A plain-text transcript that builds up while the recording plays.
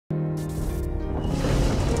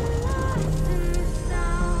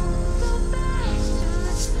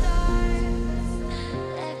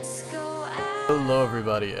Hello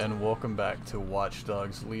everybody and welcome back to Watch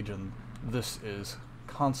Dogs Legion. This is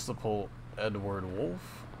Constable Edward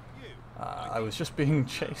Wolf. I was just being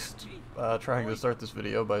chased trying to start this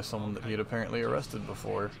video by someone that he had apparently arrested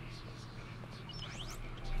before.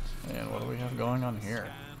 And what do we have going on here?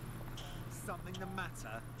 Something the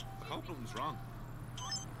matter? Problem's wrong.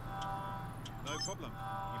 No problem.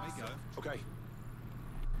 You may go. Okay.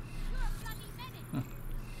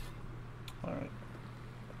 Alright.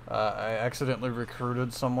 I accidentally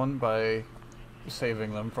recruited someone by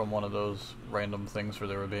saving them from one of those random things where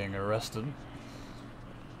they were being arrested.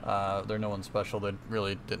 They're no one special, they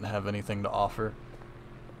really didn't have anything to offer.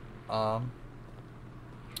 What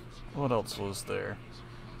else was there?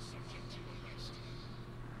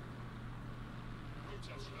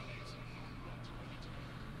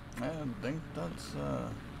 I think that's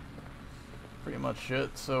pretty much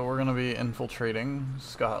it. So we're going to be infiltrating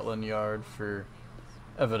Scotland Yard for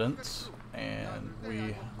evidence, and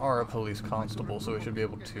we are a police constable, so we should be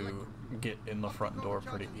able to get in the front door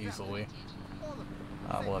pretty easily.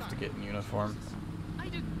 We'll have to get in uniform. I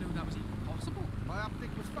didn't know that was even possible. My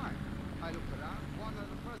optic was fine. I looked around, one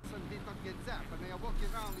other person did not get zapped, and they are walking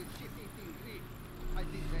around with shit-eating Righ. I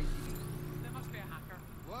think they did. There must be a hacker.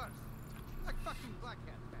 Worse. Like fucking black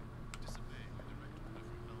hat, man.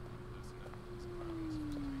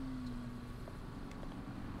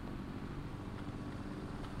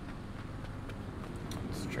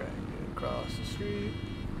 Let's try and get across the street.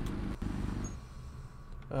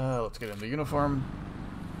 Let's get into uniform.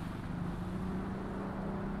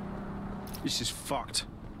 This is fucked.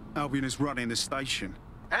 Albion is running the station.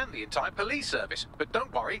 And the entire police service. But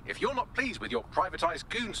don't worry, if you're not pleased with your privatized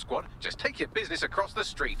goon squad, just take your business across the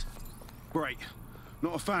street. Great.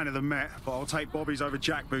 Not a fan of the Met, but I'll take Bobby's over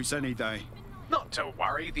jackboots any day. Not to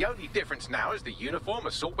worry, the only difference now is the uniform,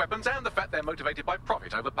 assault weapons, and the fact they're motivated by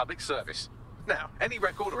profit over public service. Now, any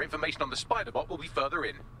record or information on the spider bot will be further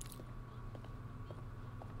in.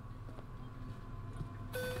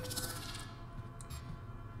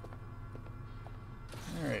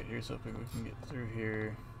 Alright, here's hoping we can get through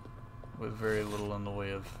here with very little in the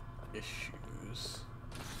way of issues.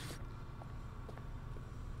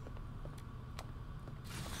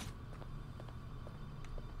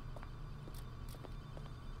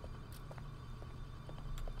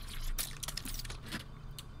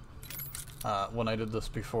 When I did this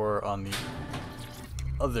before on the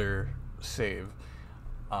other save,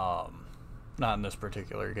 not in this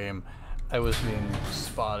particular game, I was being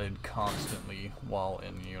spotted constantly while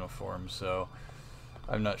in uniform, so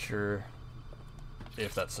I'm not sure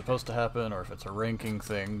if that's supposed to happen or if it's a ranking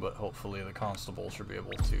thing, but hopefully the constable should be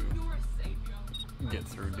able to get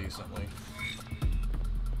through decently.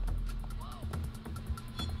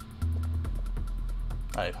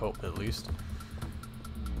 I hope, at least.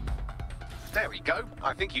 There we go.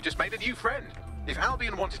 I think you just made a new friend. If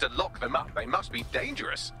Albion wanted to lock them up, they must be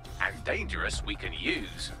dangerous. And dangerous we can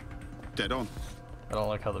use. Dead on. I don't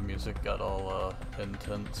like how the music got all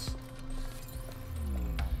intense.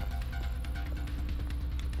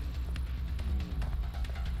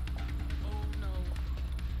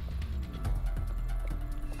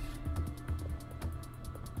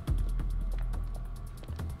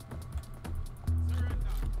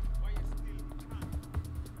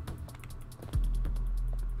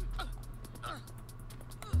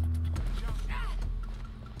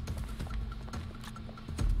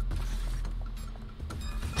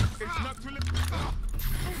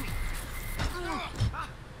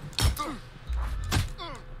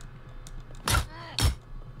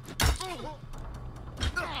 Oh no.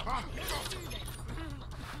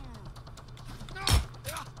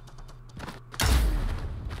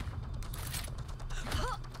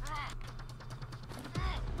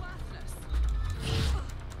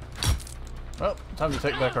 Well, time to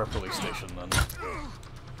take back our police station then.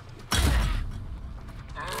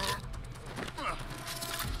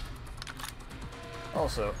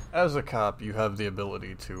 Also, as a cop, you have the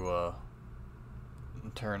ability to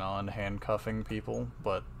turn on handcuffing people,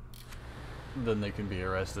 but then they can be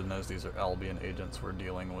arrested, and as these are Albion agents we're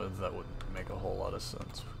dealing with, that wouldn't make a whole lot of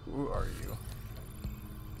sense. Who are you?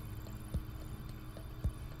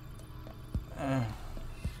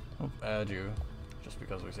 We'll add you, just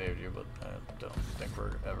because we saved you, but I don't think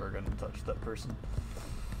we're ever going to touch that person.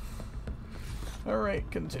 Alright,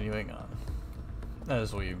 continuing on.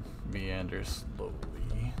 As we meander slowly.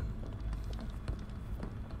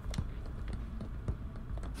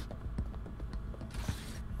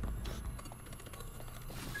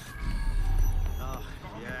 Oh,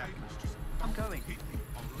 yeah. I'm going.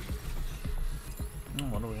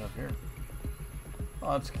 What do we have here?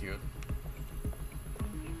 Oh, that's cute.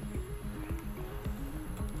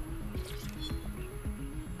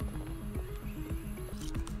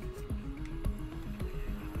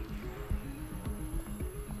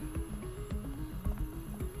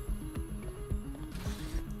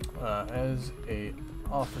 As a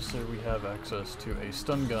officer, we have access to a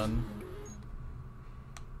stun gun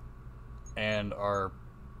and our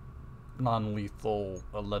non-lethal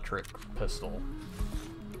electric pistol.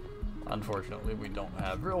 Unfortunately, we don't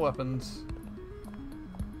have real weapons,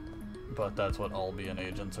 but that's what Albion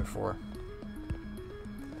agents are for.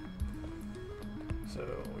 So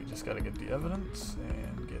we just gotta get the evidence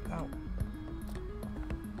and get out.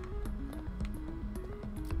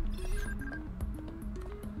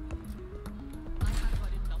 I have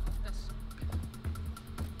had enough of this.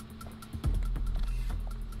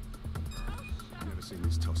 Never seen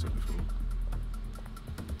this tosser before.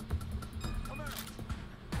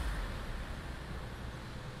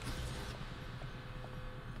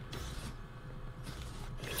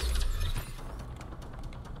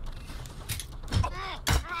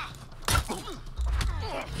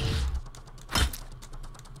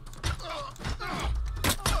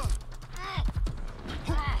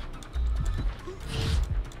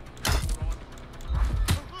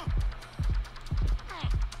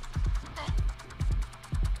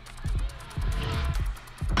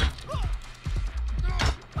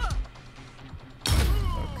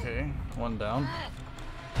 Okay, one down.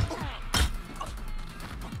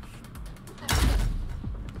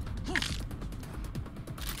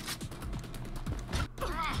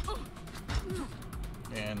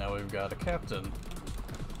 And now we've got a captain.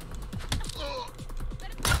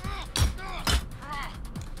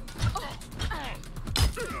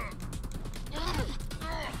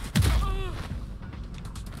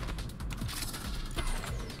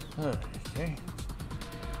 Okay.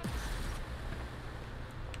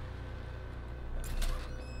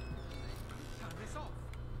 Turn this off.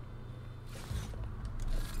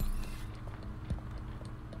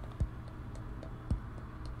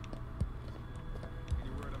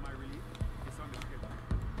 Any word on my relief? It's understood.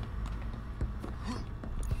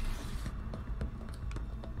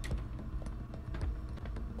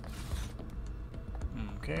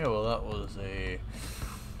 Okay, well that was a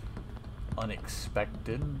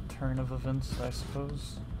unexpected turn of events, I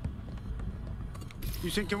suppose. You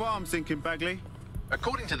thinking what I'm thinking, Bagley?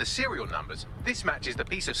 According to the serial numbers, this matches the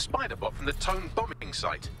piece of spider bot from the Tone bombing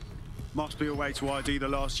site. Must be a way to ID the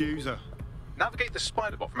last user. Navigate the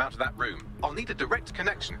spider bot from out of that room. I'll need a direct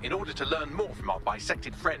connection in order to learn more from our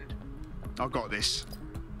bisected friend. I got this.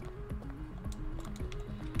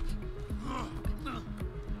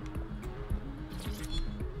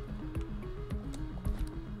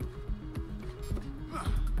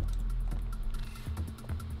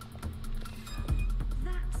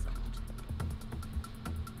 That's odd.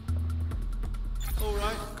 All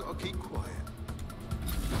right, gotta keep quiet.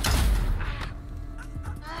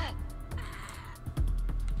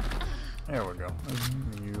 There we go.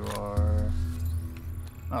 You are...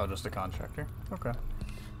 Oh, just a contractor. Okay.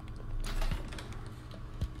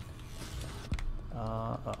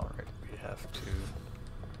 Alright, we have to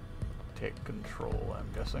take control, I'm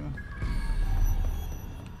guessing.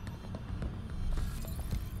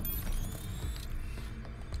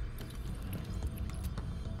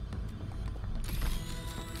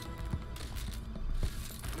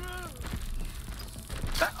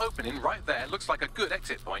 That opening right there looks like a good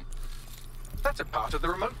exit point. That's a part of the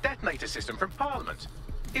remote detonator system from Parliament.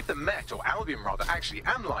 If the Met, or Albion rather, actually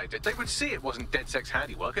analysed it, they would see it wasn't DedSec's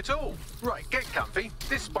handiwork at all. Right, get comfy.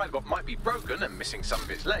 This spider-bot might be broken and missing some of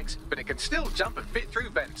its legs, but it can still jump and fit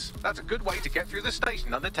through vents. That's a good way to get through the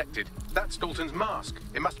station undetected. That's Dalton's mask.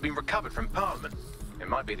 It must have been recovered from Parliament. It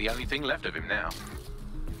might be the only thing left of him now.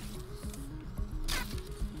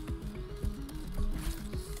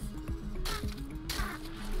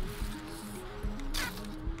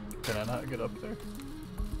 Can I not get up there?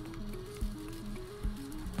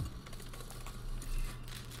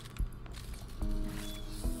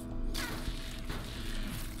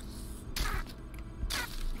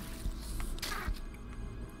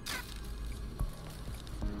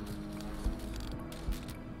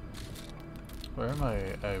 Where am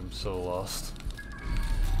I? I'm so lost.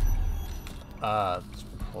 Ah, it's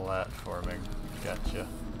platforming. Gotcha.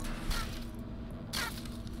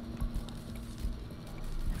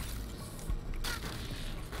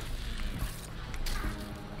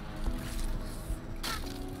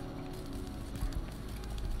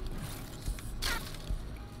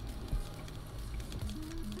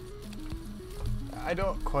 I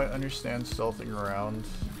don't quite understand stealthing around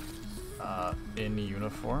in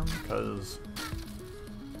uniform, because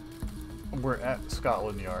we're at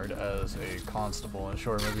Scotland Yard as a constable, and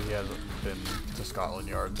sure, maybe he hasn't been to Scotland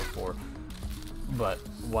Yard before, but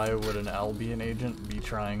why would an Albion agent be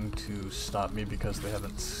trying to stop me because they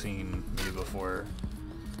haven't seen me before?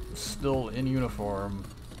 Still in uniform,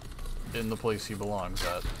 in the place he belongs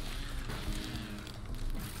at.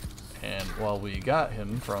 And while we got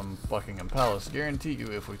him from Buckingham Palace, guarantee you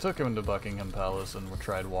if we took him to Buckingham Palace and we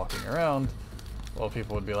tried walking around, well,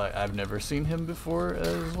 people would be like, I've never seen him before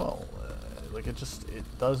as well. Like, it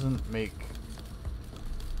doesn't make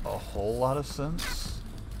a whole lot of sense.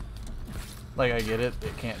 Like, I get it,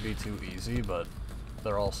 it can't be too easy, but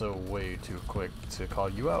they're also way too quick to call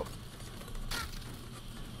you out.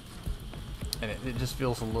 And it just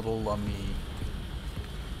feels a little on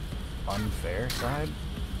the unfair side.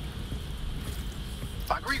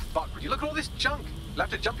 Buggery fuck, would you look at all this junk? You'll have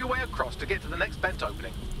to jump your way across to get to the next vent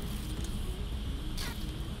opening.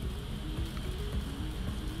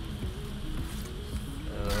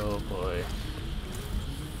 Oh boy.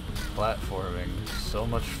 Platforming, so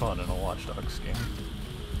much fun in a Watch Dogs game.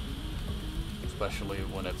 Especially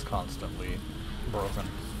when it's constantly broken.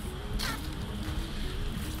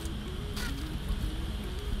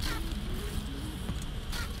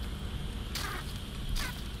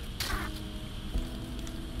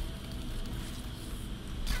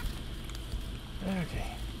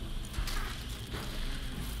 Okay.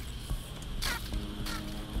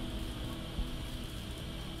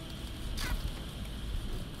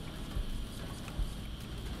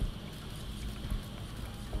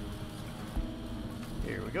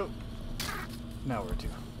 Here we go. Now where to?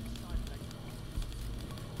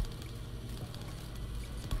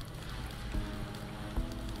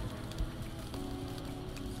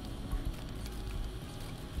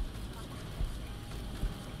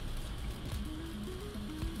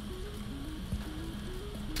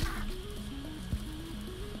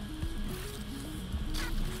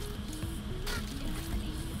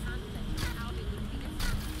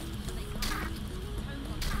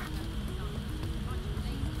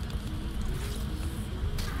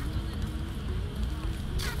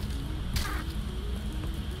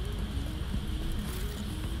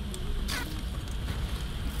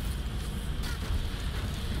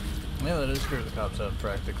 Yeah, that is true. The cops have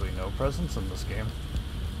practically no presence in this game.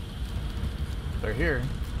 They're here.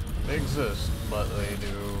 They exist, but they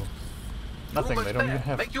do nothing. They don't even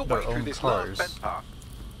have their own cars.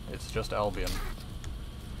 It's just Albion.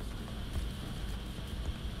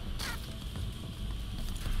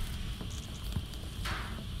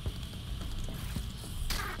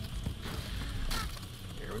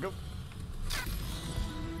 Here we go.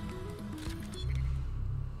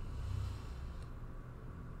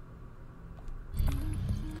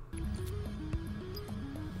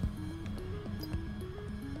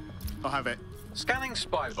 I'll have it. Scanning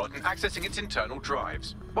Spybot and accessing its internal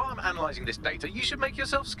drives. While I'm analysing this data, you should make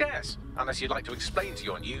yourself scarce. Unless you'd like to explain to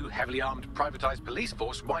your new, heavily armed, privatised police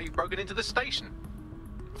force why you've broken into the station.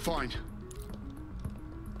 Fine.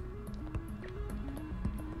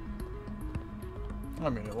 I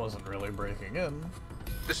mean, it wasn't really breaking in.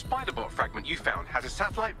 The Spiderbot fragment you found has a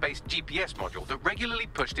satellite-based GPS module that regularly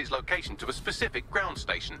pushed its location to a specific ground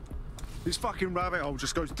station. This fucking rabbit hole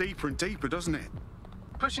just goes deeper and deeper, doesn't it?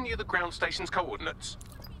 Pushing you the ground station's coordinates.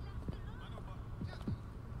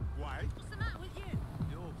 Why? What's the matter with you?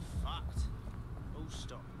 You're fucked. Oh,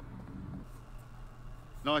 stop.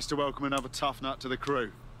 Nice to welcome another tough nut to the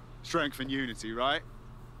crew. Strength and unity, right?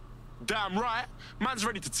 Damn right. Man's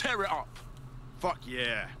ready to tear it up. Fuck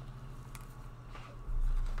yeah.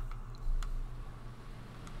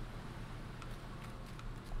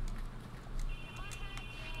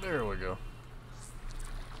 There we go.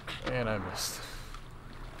 And I missed.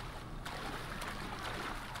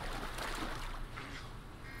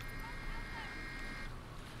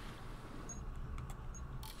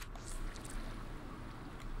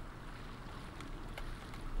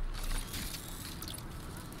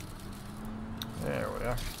 There we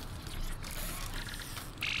are.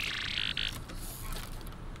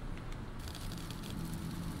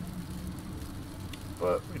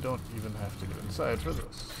 But we don't even have to get inside for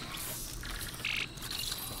this.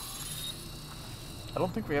 I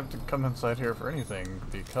don't think we have to come inside here for anything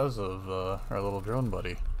because of our little drone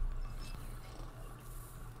buddy.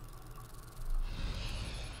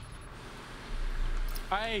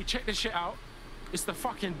 Hey, check this shit out. It's the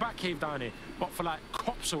fucking Batcave down here, but for like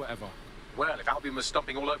cops or whatever. Well, if Albion was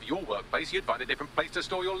stomping all over your workplace, you'd find a different place to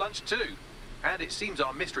store your lunch too. And it seems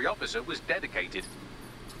our mystery officer was dedicated.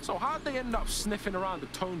 So how'd they end up sniffing around the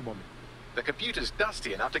tone bombing? The computer's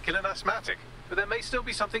dusty enough to kill an asthmatic, but there may still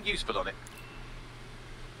be something useful on it.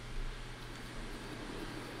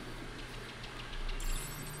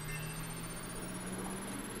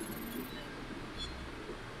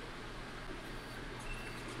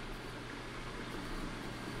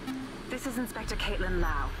 This is Inspector Caitlin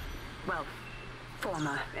Lau. Well,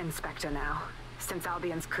 former Inspector now. Since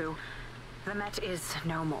Albion's coup, The Met is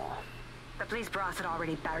no more. The police brass had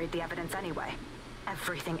already buried the evidence anyway.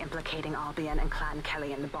 Everything implicating Albion and Clan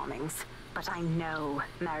Kelly in the bombings. But I know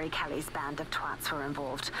Mary Kelly's band of twats were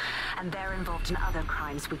involved, and they're involved in other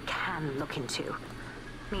crimes we can look into.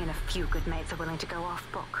 Me and a few good mates are willing to go off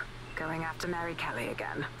book, going after Mary Kelly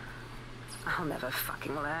again. I'll never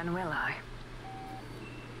fucking learn, will I?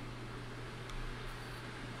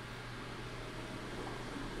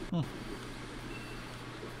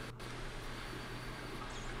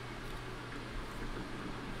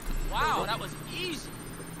 Wow, that was easy.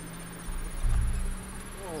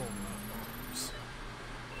 Oh, my arms.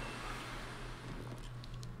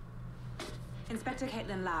 Inspector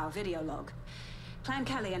Caitlin Lau, video log. Clan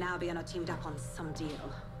Kelly and Albion are teamed up on some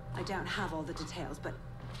deal. I don't have all the details, but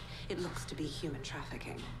it looks to be human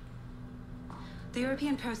trafficking. The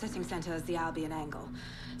European Processing Center is the Albion angle.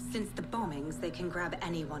 Since the bombings, they can grab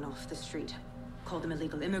anyone off the street. Call them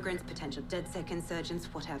illegal immigrants, potential DedSec insurgents,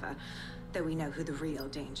 whatever. Though we know who the real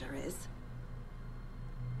danger is.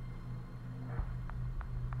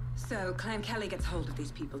 So, Clan Kelly gets hold of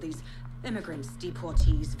these people, these immigrants,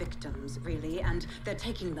 deportees, victims, really, and they're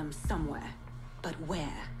taking them somewhere. But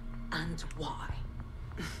where and why?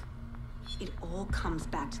 It all comes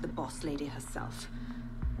back to the boss lady herself.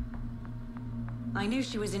 I knew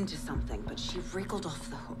she was into something, but she wriggled off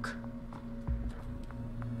the hook.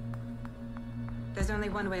 There's only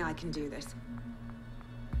one way I can do this.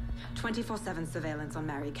 24/7 surveillance on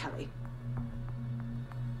Mary Kelly.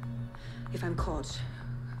 If I'm caught,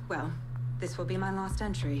 well, this will be my last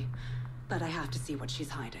entry. But I have to see what she's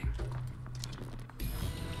hiding.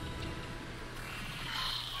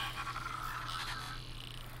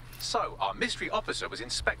 So, our mystery officer was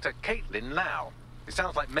Inspector Caitlin Lau. It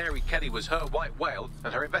sounds like Mary Kelly was her white whale,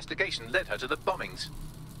 and her investigation led her to the bombings.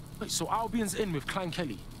 Wait, so Albion's in with Clan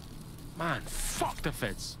Kelly? Man, fuck the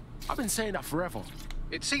feds. I've been saying that forever.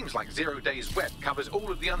 It seems like 0 Days Web covers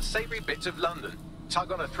all of the unsavory bits of London.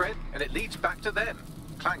 Tug on a thread, and it leads back to them.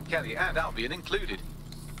 Clan Kelly and Albion included.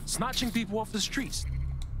 Snatching people off the streets.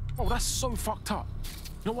 Oh, that's so fucked up.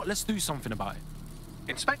 You know what? Let's do something about it.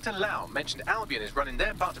 Inspector Lau mentioned Albion is running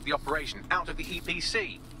their part of the operation out of the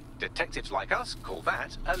EPC. Detectives like us call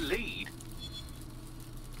that a lead.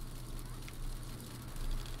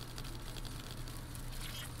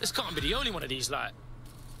 This can't be the only one of these, like.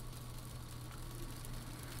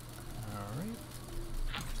 Alright.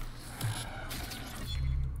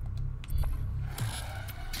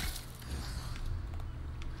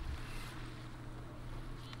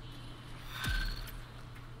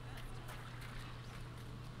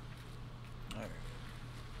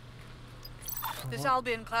 This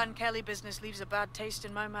Albion Clan Kelly business leaves a bad taste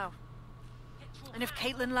in my mouth. And if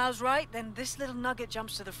Caitlin Lau's right, then this little nugget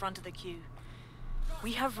jumps to the front of the queue.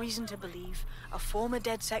 We have reason to believe a former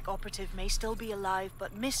DedSec operative may still be alive,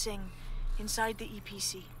 but missing inside the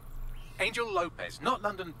EPC. Angel Lopez, not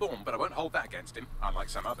London-born, but I won't hold that against him, unlike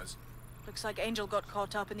some others. Looks like Angel got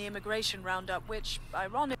caught up in the immigration roundup, which,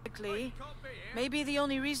 ironically, may be the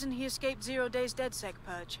only reason he escaped 0 Days DedSec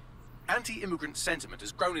purge. Anti-immigrant sentiment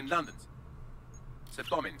has grown in London. So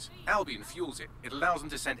bombings. Albion fuels it. It allows them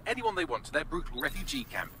to send anyone they want to their brutal refugee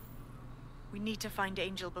camp. We need to find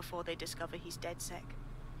Angel before they discover he's DedSec.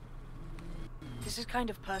 This is kind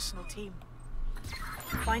of personal team.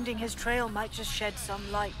 Finding his trail might just shed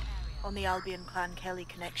some light on the Albion Clan Kelly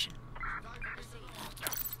connection.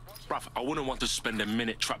 Bruv, I wouldn't want to spend a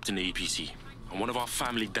minute trapped in the EPC. And one of our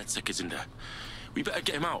family DedSec is in there. We better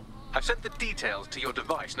get him out. I've sent the details to your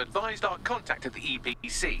device and advised our contact at the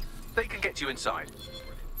EPC. They can get you inside.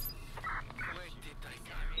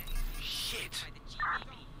 Shit.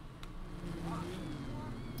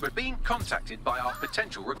 We're being contacted by our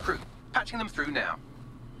potential recruit. Patching them through now.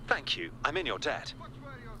 Thank you. I'm in your debt.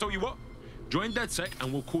 Tell you what, join DedSec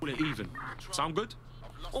and we'll call it even. Sound good?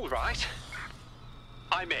 All right.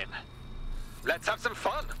 I'm in. Let's have some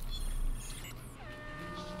fun.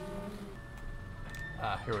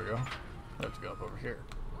 Ah, here we go. Let's go up over here.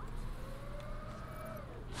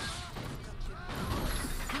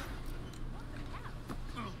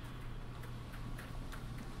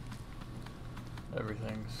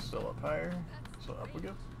 Everything's still up higher, so up we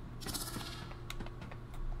go.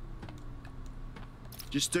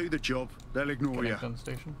 Just do the job. They'll ignore you. Connect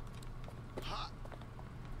station.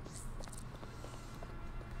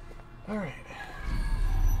 All right.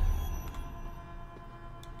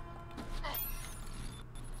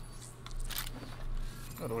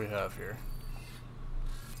 What do we have here?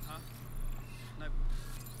 Huh? No.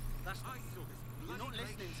 That's you're not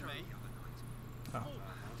listening to me. Oh.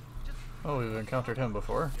 Oh, we've encountered him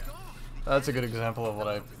before. That's a good example of what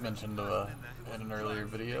I mentioned in an earlier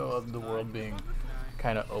video of the world being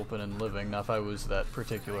kind of open and living. Now, if I was that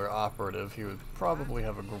particular operative, he would probably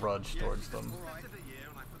have a grudge towards them.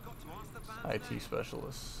 IT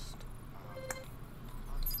specialist.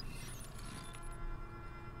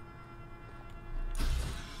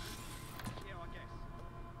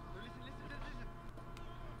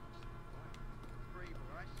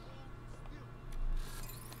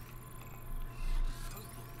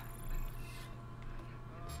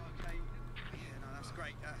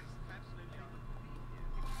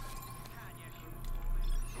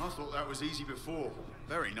 I thought that was easy before.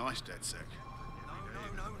 Very nice, DedSec.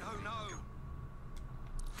 No.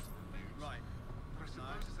 Right.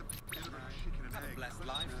 Have a blessed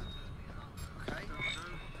life. Okay.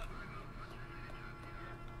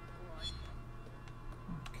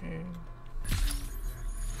 Okay.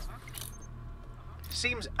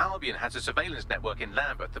 Seems Albion has a surveillance network in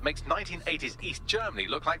Lambeth that makes 1980s East Germany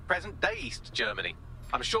look like present-day East Germany.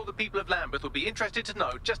 I'm sure the people of Lambeth will be interested to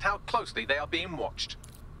know just how closely they are being watched.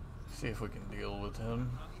 See if we can deal with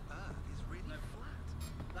him.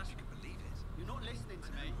 You're not listening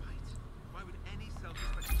to me. Why would any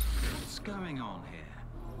What's going on here?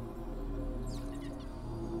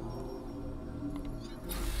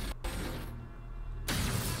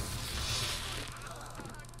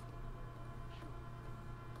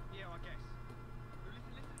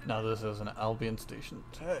 Now this is an Albion station.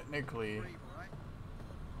 Technically,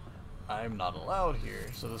 I'm not allowed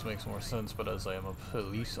here, so this makes more sense, but as I am a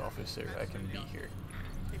police officer, I can be here.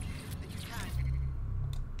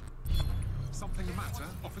 Something the matter,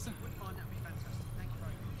 officer?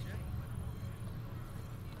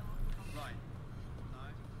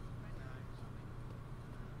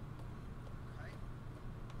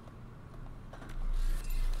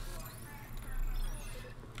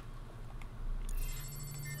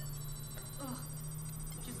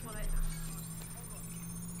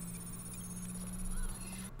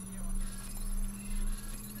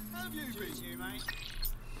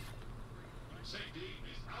 Safety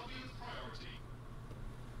is Albion's priority.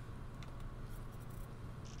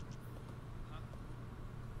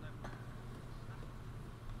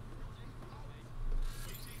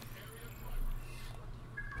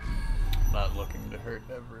 Not looking to hurt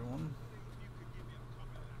everyone.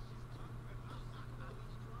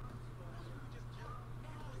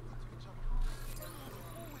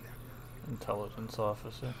 Intelligence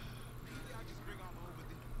officer.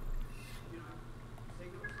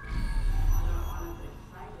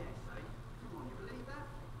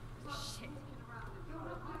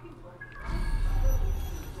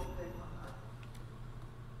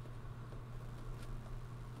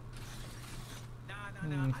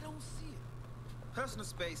 I don't see it. Personal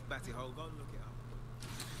space, Batty Hole. Go and look it up.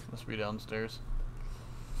 Must be downstairs.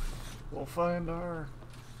 We'll find our...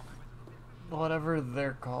 whatever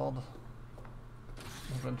they're called.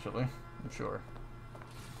 Eventually, I'm sure.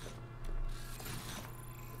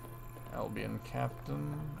 Albion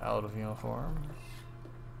captain, out of uniform.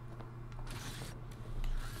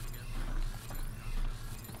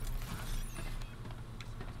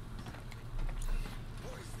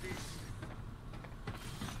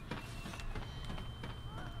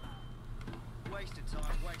 Wasted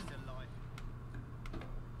time, wasted life.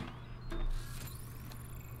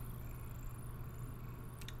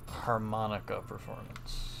 Harmonica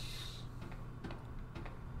performance.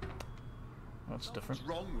 That's different. What's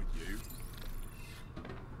wrong with you?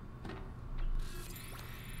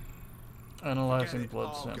 Analyzing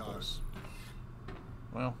blood samples.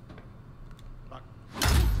 Well.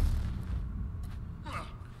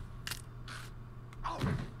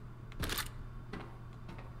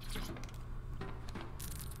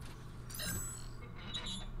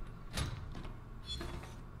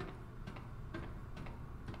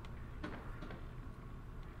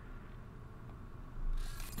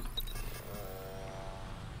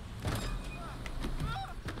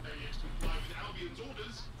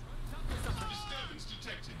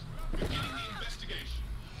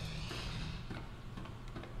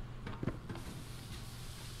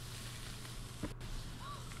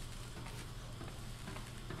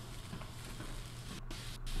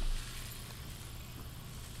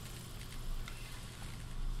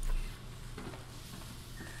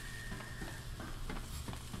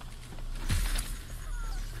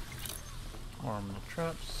 Arm the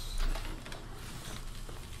traps.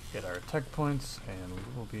 Get our tech points, and we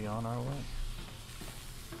will be on our way.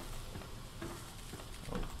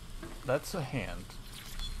 Oh, that's a hand.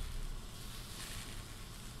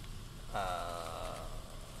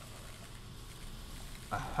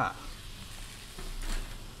 Aha.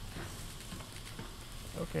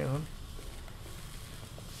 Okay then.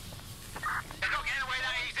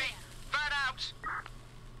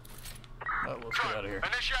 Oh, let's get out of here.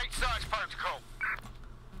 Initiate search protocol.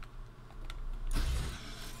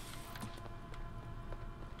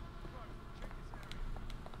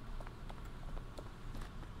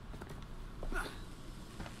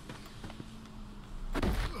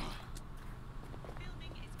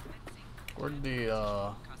 Where'd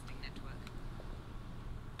the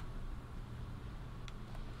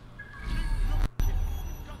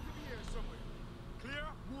Clear,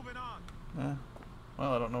 moving on.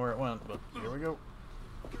 well, I don't know where it went, but here we go.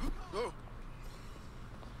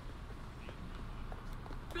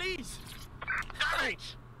 Please! Damn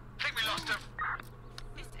it! Think we lost him.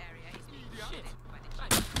 This area is being shit.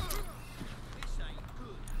 This ain't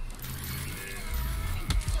good.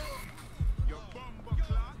 Your bomber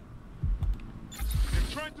clock. They're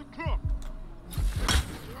trying to clock.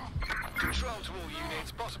 Control to all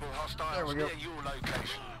units. Possible hostiles There we go. near your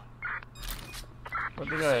location. Where'd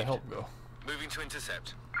the guy help go? Moving to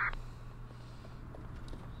intercept.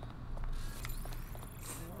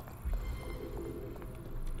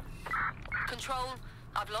 Control,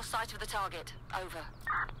 I've lost sight of the target. Over.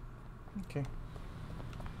 Okay.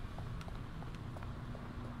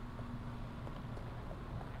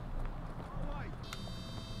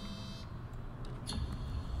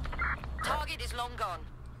 Target is long gone.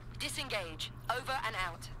 Disengage. Over and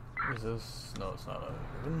out. Is this? No, it's not a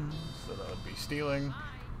given, so that would be stealing.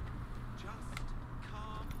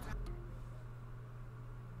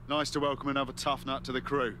 Nice to welcome another tough nut to the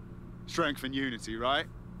crew. Strength and unity, right?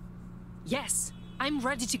 Yes, I'm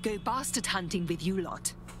ready to go bastard hunting with you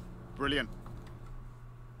lot. Brilliant.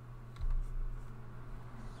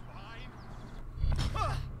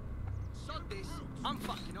 Sod this. I'm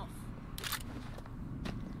fucking off.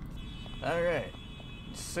 Alright.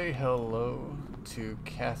 Say hello to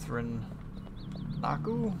Catherine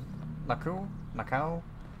Nakau.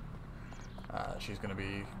 She's gonna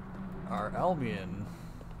be our Albion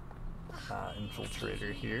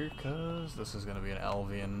infiltrator here, because this is gonna be an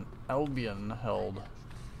Albion held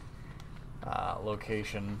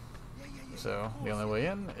location. So the only way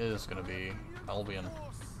in is gonna be Albion.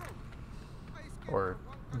 Or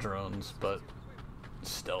drones, but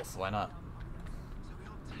stealth, why not?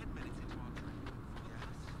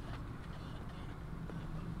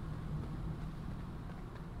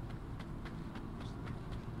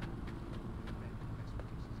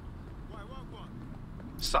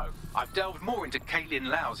 So, I've delved more into Caitlin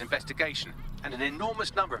Lau's investigation, and an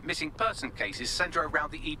enormous number of missing person cases center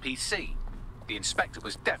around the EPC. The inspector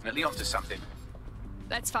was definitely onto something.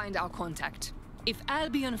 Let's find our contact. If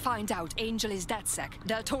Albion find out Angel is DedSec,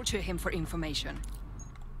 they'll torture him for information.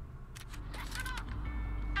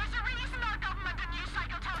 There's a reason our government and news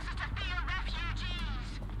cycle tells us to fear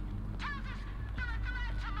refugees. Tells us you're a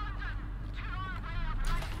threat to London, to our way of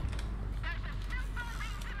life. There's a simple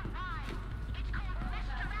reason why. It's called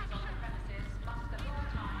misdirection. Premises must at all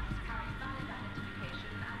times carry valid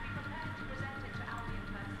identification and be prepared to present it to Albion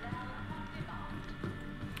personnel upon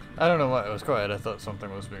demand. I don't know why it was quiet. I thought something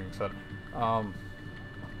was being said.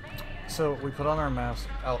 So we put on our mask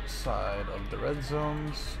outside of the red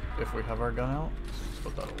zones if we have our gun out. Let's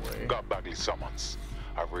put that away. Got Bagley summons.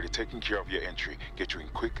 I've already taken care of your entry. Get you in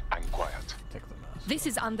quick and quiet. Take the mask. This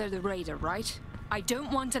is under the radar, right? I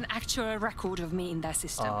don't want an actual record of me in their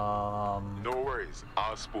system. No worries.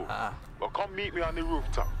 I'll spook. Well, come meet me on the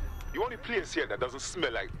rooftop. The only place here that doesn't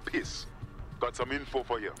smell like piss. Got some info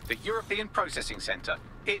for you. The European Processing Center.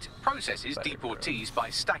 It processes deportees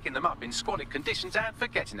by stacking them up in squalid conditions and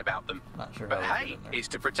forgetting about them. Not sure But how we hey, get in there. it's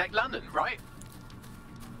to protect London, right?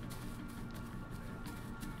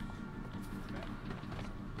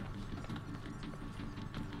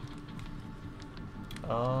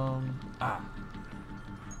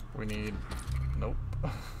 We need... Nope.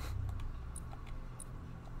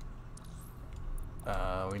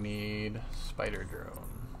 We need spider drone.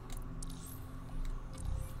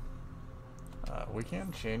 We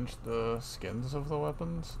can change the skins of the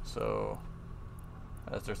weapons, so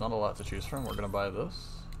as there's not a lot to choose from, we're going to buy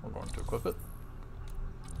this. We're going to equip it.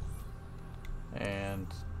 And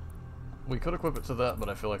we could equip it to that, but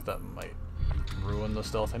I feel like that might ruin the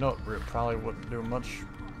stealth. I know it probably wouldn't do much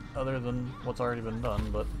other than what's already been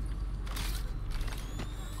done, but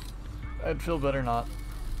I'd feel better not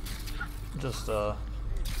just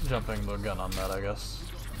jumping the gun on that, I guess.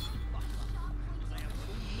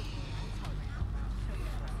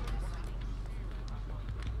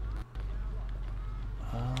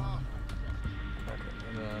 Okay,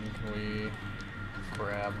 and then can we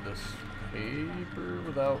grab this paper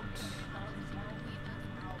without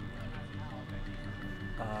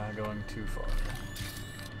going too far?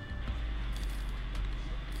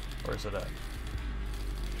 Where's it at?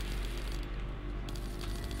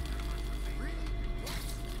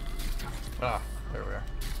 Ah, there we are.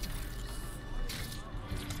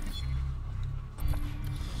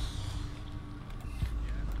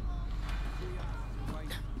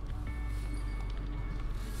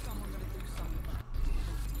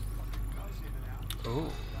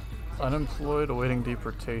 Oh, unemployed, awaiting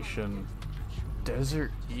deportation.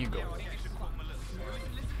 Desert Eagle.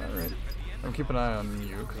 Alright. I'm keeping an eye on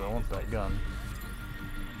you because I want that gun.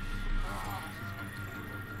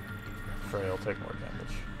 Afraid I'll take more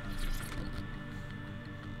damage.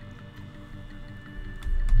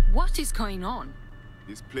 What is going on?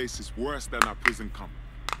 This place is worse than a prison camp.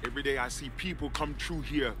 Every day I see people come through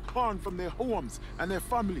here, torn from their homes and their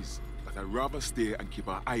families. But I'd rather stay and keep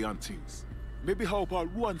an eye on things. Maybe help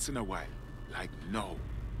out once in a while. Like now.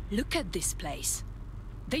 Look at this place.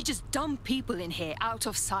 They just dump people in here out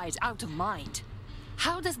of sight, out of mind.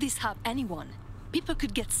 How does this help anyone? People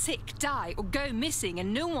could get sick, die, or go missing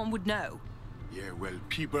and no one would know. Yeah, well,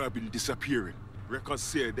 people have been disappearing. Records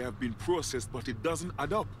say they have been processed, but it doesn't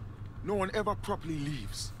add up. No one ever properly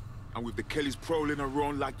leaves. And with the Kellys prowling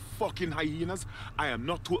around like fucking hyenas, I am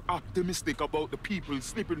not too optimistic about the people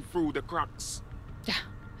slipping through the cracks. Yeah.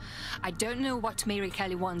 I don't know what Mary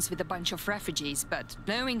Kelly wants with a bunch of refugees, but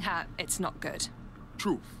knowing her, it's not good.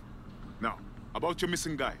 Truth. Now, about your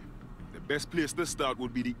missing guy. The best place to start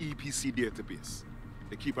would be the EPC database.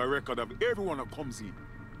 They keep a record of everyone that comes in.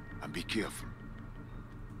 And be careful.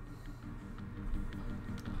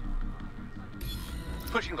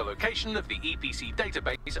 Pushing the location of the EPC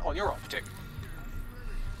database on your optic.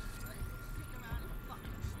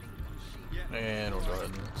 And we'll go ahead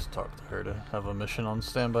and let's talk to her to have a mission on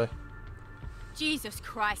standby. Jesus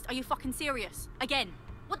Christ, are you fucking serious? Again?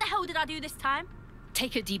 What the hell did I do this time?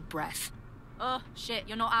 Take a deep breath. Oh, shit,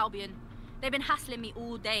 you're not Albion. They've been hassling me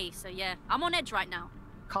all day, so yeah, I'm on edge right now.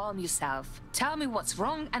 Calm yourself. Tell me what's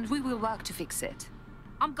wrong and we will work to fix it.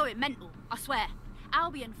 I'm going mental, I swear.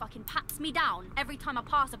 Albion fucking pats me down every time I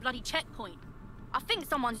pass a bloody checkpoint. I think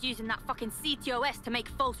someone's using that fucking CTOS to make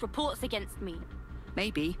false reports against me.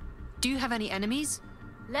 Maybe. Do you have any enemies?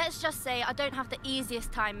 Let's just say I don't have the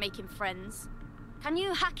easiest time making friends. Can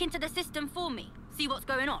you hack into the system for me? See what's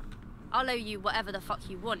going on? I'll owe you whatever the fuck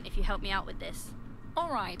you want if you help me out with this.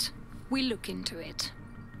 All right. We'll look into it.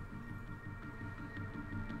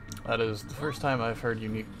 That is the first time I've heard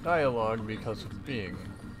unique dialogue because of being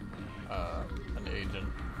an agent.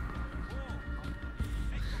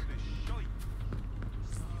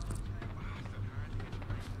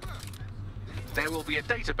 There will be a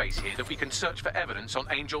database here that we can search for evidence on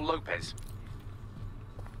Angel Lopez.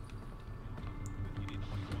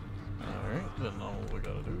 Alright, then all we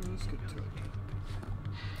gotta do is get to it.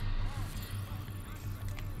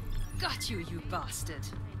 Got you, you bastard.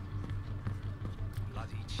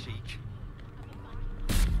 Bloody cheek.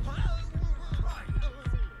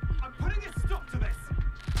 I'm putting a stop to this.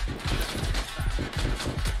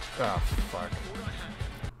 Ah, fuck.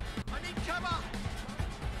 I need cover.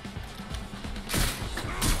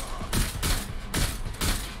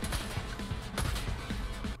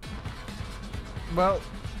 Well,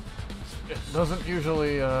 it doesn't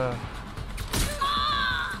usually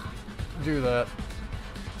do that.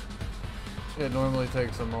 It normally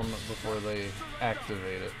takes a moment before they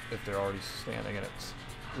activate it if they're already standing in its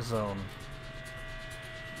zone.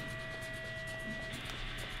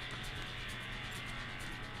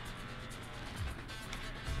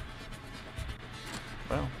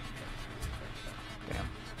 Well, damn.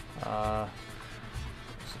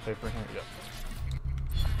 What's the paper here? Yep.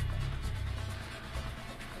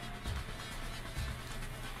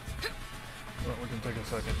 Well, we can take a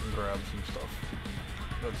second and grab some stuff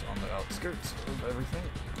that's on the outskirts of everything.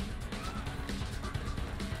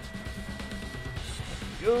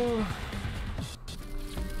 There we go.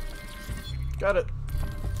 Got it.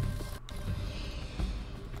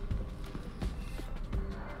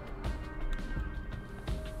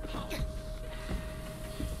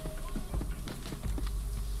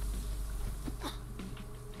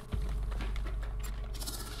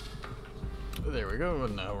 There we go,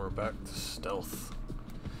 and now we're back to stealth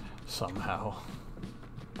somehow.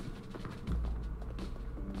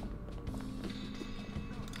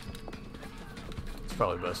 It's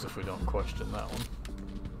probably best if we don't question that one.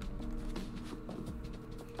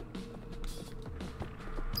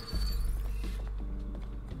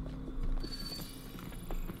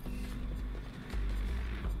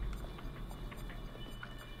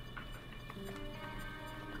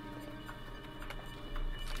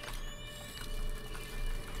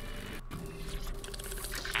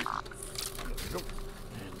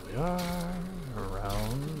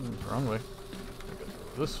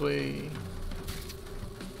 This way,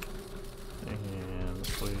 and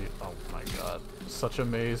this way. Oh my god. such a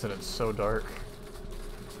maze and it's so dark.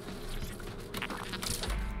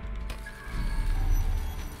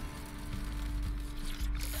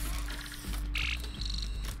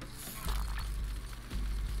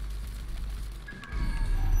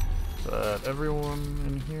 Is that everyone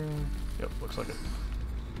in here? Yep, looks like it.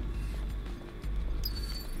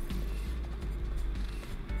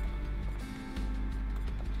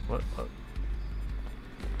 What?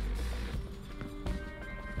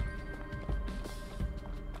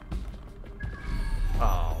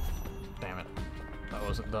 Oh, damn it. That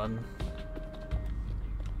wasn't done.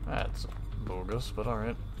 That's bogus, but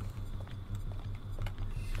alright.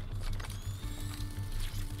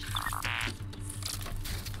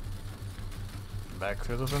 Back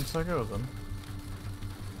through the vents I go then.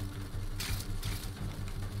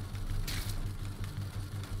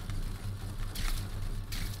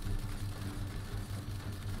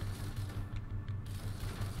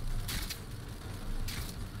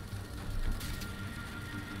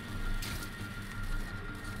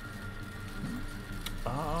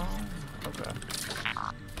 Oh, okay.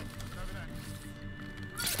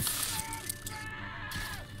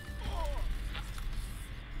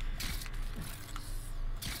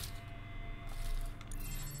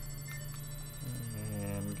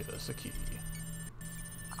 And get us a key.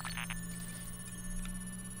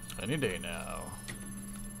 Any day now.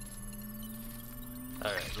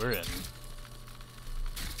 Alright, we're in.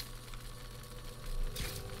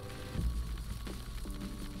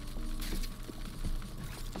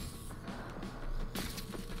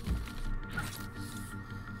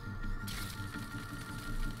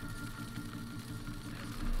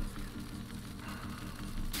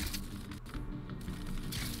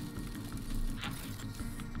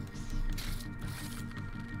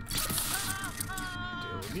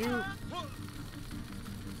 You.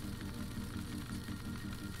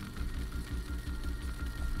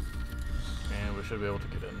 And we should be able to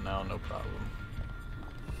get in now, no problem.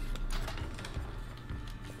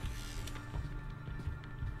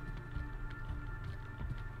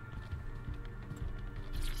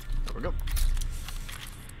 There we go.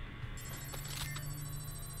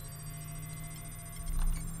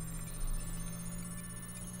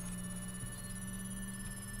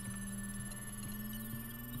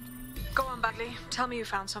 Go on, Bagley. Tell me you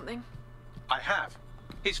found something. I have.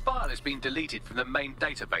 His file has been deleted from the main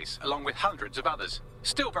database, along with hundreds of others.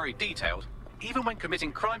 Still very detailed. Even when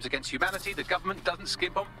committing crimes against humanity, the government doesn't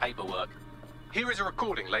skimp on paperwork. Here is a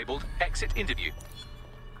recording labeled Exit Interview.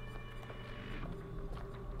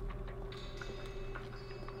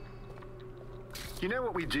 You know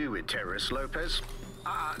what we do with terrorists, Lopez?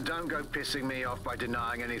 Don't go pissing me off by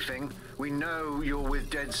denying anything. We know you're with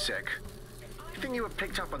DedSec. You think you were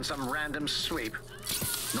picked up on some random sweep?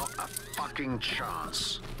 Not a fucking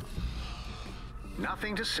chance.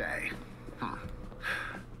 Nothing to say.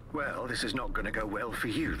 Well, this is not going to go well for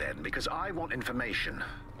you then, because I want information.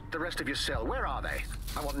 The rest of your cell, where are they?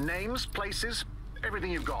 I want names, places,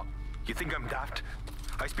 everything you've got. You think I'm daft?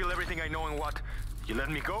 I spill everything I know and what? You let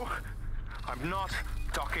me go? I'm not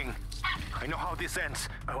talking. I know how this ends.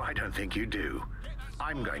 Oh, I don't think you do.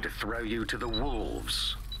 I'm going to throw you to the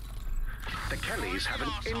wolves. The Kellys have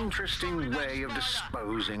an interesting way of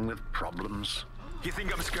disposing with problems. You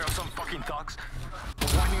think I'm scared of some fucking thugs?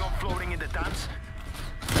 Winding up floating in the dance?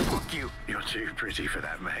 Fuck you. You're too pretty for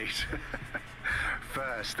that, mate.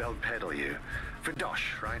 First, they'll peddle you. For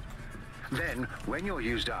dosh, right? Then, when you're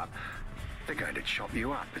used up, they're going to chop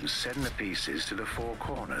you up and send the pieces to the four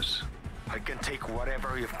corners. I can take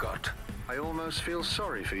whatever you've got. I almost feel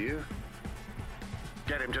sorry for you.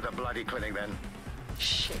 Get him to the bloody clinic, then.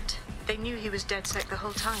 Shit. They knew he was DedSec the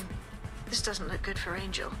whole time. This doesn't look good for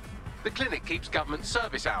Angel. The clinic keeps government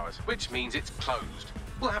service hours, which means it's closed.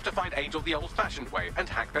 We'll have to find Angel the old-fashioned way and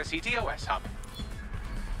hack their CTOS hub.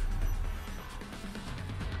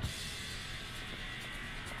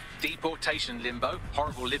 Deportation limbo,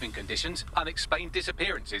 horrible living conditions, unexplained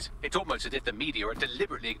disappearances. It's almost as if the media are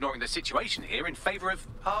deliberately ignoring the situation here in favor of...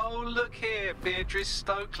 Oh, look here, Beatrice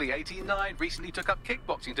Stokely, 89, recently took up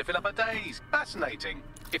kickboxing to fill up her days. Fascinating.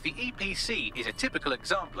 If the EPC is a typical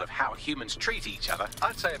example of how humans treat each other,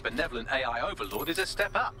 I'd say a benevolent AI overlord is a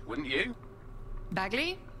step up, wouldn't you?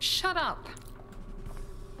 Bagley, shut up.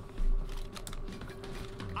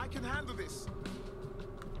 I can handle this.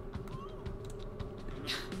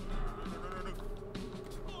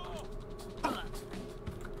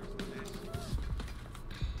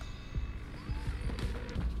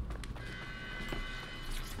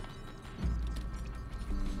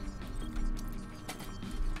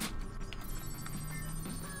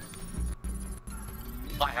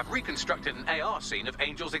 I have reconstructed an AR scene of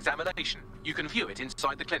Angel's examination. You can view it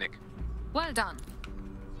inside the clinic. Well done.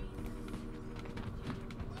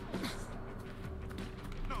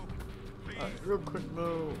 Alright, real quick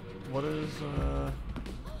though, what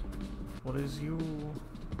is you?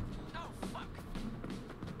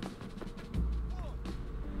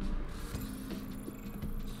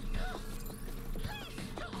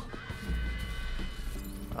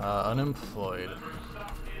 Unemployed.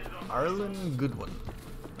 Arlen Goodwin.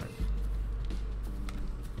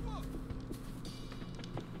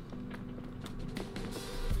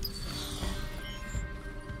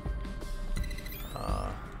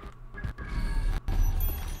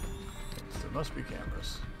 There must be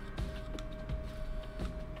cameras.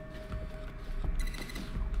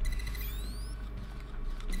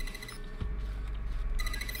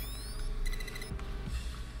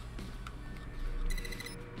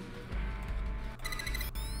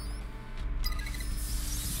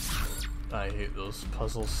 I hate those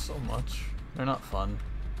puzzles so much. They're not fun.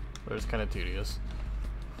 They're just kind of tedious.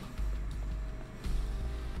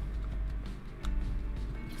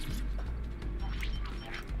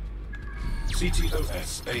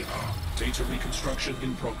 CTOS AR. Data reconstruction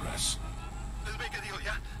in progress. Let's make a deal,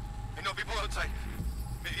 yeah? I know people outside.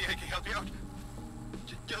 Maybe I can help you out.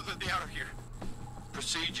 Just let me out of here.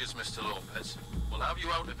 Procedures, Mr. Lopez. We'll have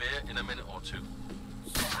you out of here in a minute or two.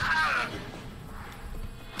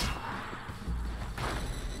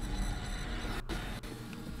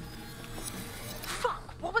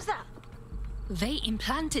 Fuck, what was that? They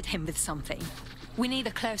implanted him with something. We need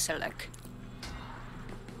a closer look.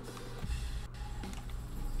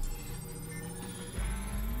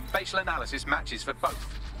 Facial analysis matches for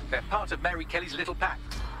both. They're part of Mary Kelly's little pack.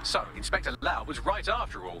 So, Inspector Lau was right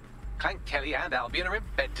after all. Clank Kelly and Albion are in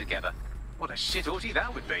bed together. What a shit orgy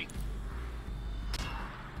that would be.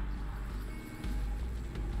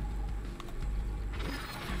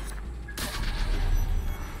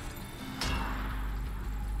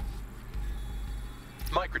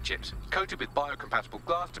 Microchips, coated with biocompatible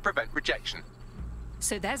glass to prevent rejection.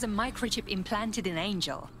 So there's a microchip implanted in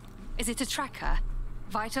Angel. Is it a tracker?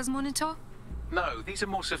 Vitas monitor? No, these are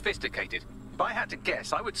more sophisticated. If I had to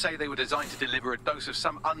guess, I would say they were designed to deliver a dose of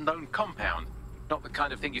some unknown compound. Not the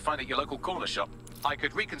kind of thing you find at your local corner shop. I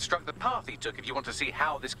could reconstruct the path he took if you want to see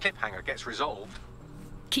how this cliffhanger gets resolved.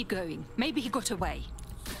 Keep going. Maybe he got away.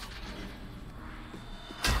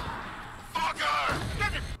 Fucker!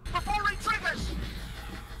 Get it! Before he triggers!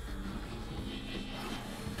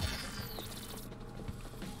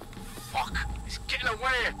 Fuck! He's getting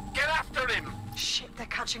away! Get after him! Shit, they're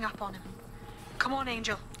catching up on him. Come on,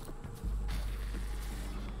 Angel.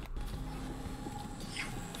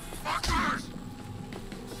 Fuckers!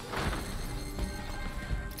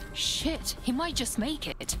 Shit, he might just make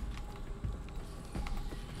it.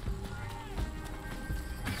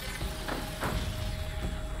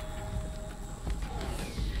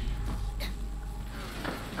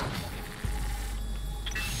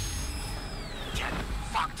 Get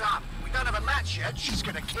fucked up! We don't have a match yet, she's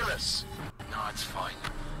gonna kill us. No, it's fine.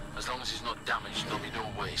 As long as he's not damaged, there'll be no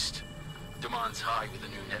waste. Demand's high with the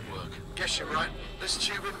new network. Guess you're right. Let's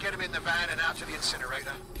tube him, get him in the van and out to the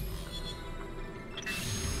incinerator.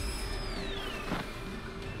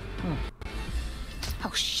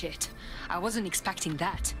 Oh shit. I wasn't expecting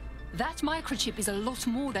that. That microchip is a lot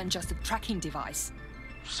more than just a tracking device.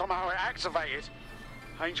 Somehow it activated.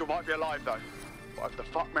 Angel might be alive though. Whatever the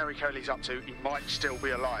fuck Mary Kelly's up to, he might still be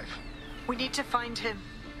alive. We need to find him.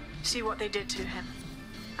 See what they did to him.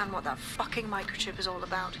 And what that fucking microchip is all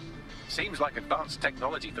about. Seems like advanced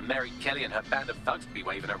technology for Mary Kelly and her band of thugs to be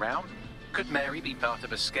waving around. Could Mary be part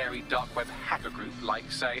of a scary dark web hacker group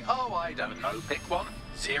like, say, oh, I don't know, pick one,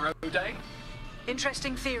 0 Day?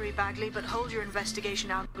 Interesting theory, Bagley, but hold your investigation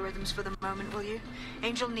algorithms for the moment, will you?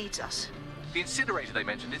 Angel needs us. The incinerator they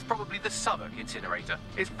mentioned is probably the Southwark incinerator.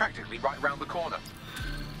 It's practically right round the corner.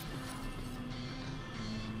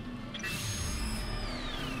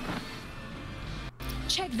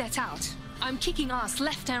 Check that out. I'm kicking ass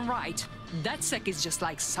left and right. That sec is just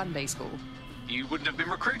like Sunday school. You wouldn't have been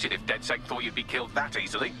recruited if DedSec thought you'd be killed that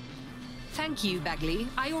easily. Thank you, Bagley.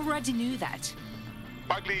 I already knew that.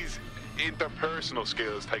 Bagley's interpersonal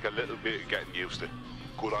skills take a little bit of getting used to.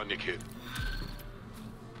 Good on you, kid.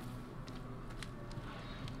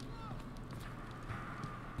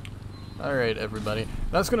 Alright, everybody.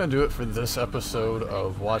 That's going to do it for this episode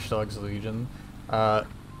of Watch Dogs Legion.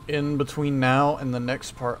 In between now and the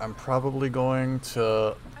next part, I'm probably going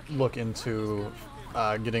to look into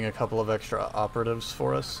getting a couple of extra operatives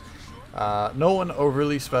for us. No one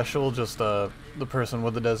overly special, just the person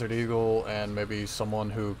with the Desert Eagle and maybe someone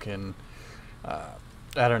who can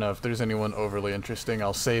I don't know if there's anyone overly interesting.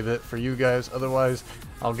 I'll save it for you guys. Otherwise,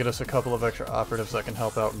 I'll get us a couple of extra operatives that can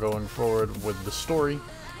help out going forward with the story.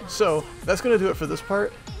 So, that's going to do it for this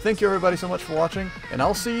part. Thank you everybody so much for watching, and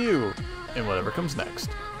I'll see you in whatever comes next.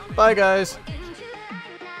 Bye guys!